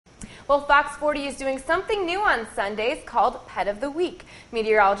Well, Fox 40 is doing something new on Sundays called Pet of the Week.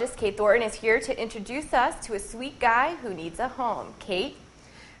 Meteorologist Kate Thornton is here to introduce us to a sweet guy who needs a home. Kate?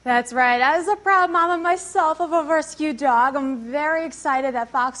 That's right. As a proud mama myself of a rescue dog, I'm very excited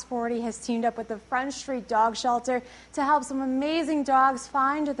that Fox 40 has teamed up with the Front Street Dog Shelter to help some amazing dogs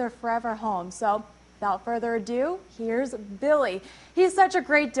find their forever home. So, without further ado, here's Billy. He's such a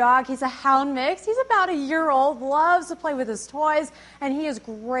great dog. He's a hound mix. He's about a year old, loves to play with his toys, and he is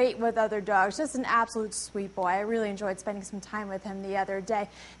great with other dogs. Just an absolute sweet boy. I really enjoyed spending some time with him the other day.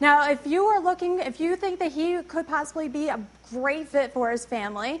 Now, if you think that he could possibly be a great fit for his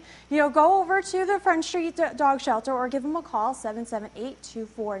family, go over to the Front Street Dog Shelter or give him a call,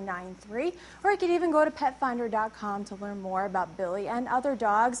 778-2493, or you could even go to petfinder.com to learn more about Billy and other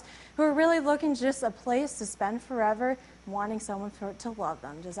dogs who are really looking just a place to spend forever, wanting someone to love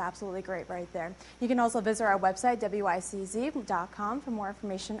them. Just absolutely great right there. You can also visit our website, WICZ.com, for more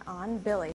information on Billy.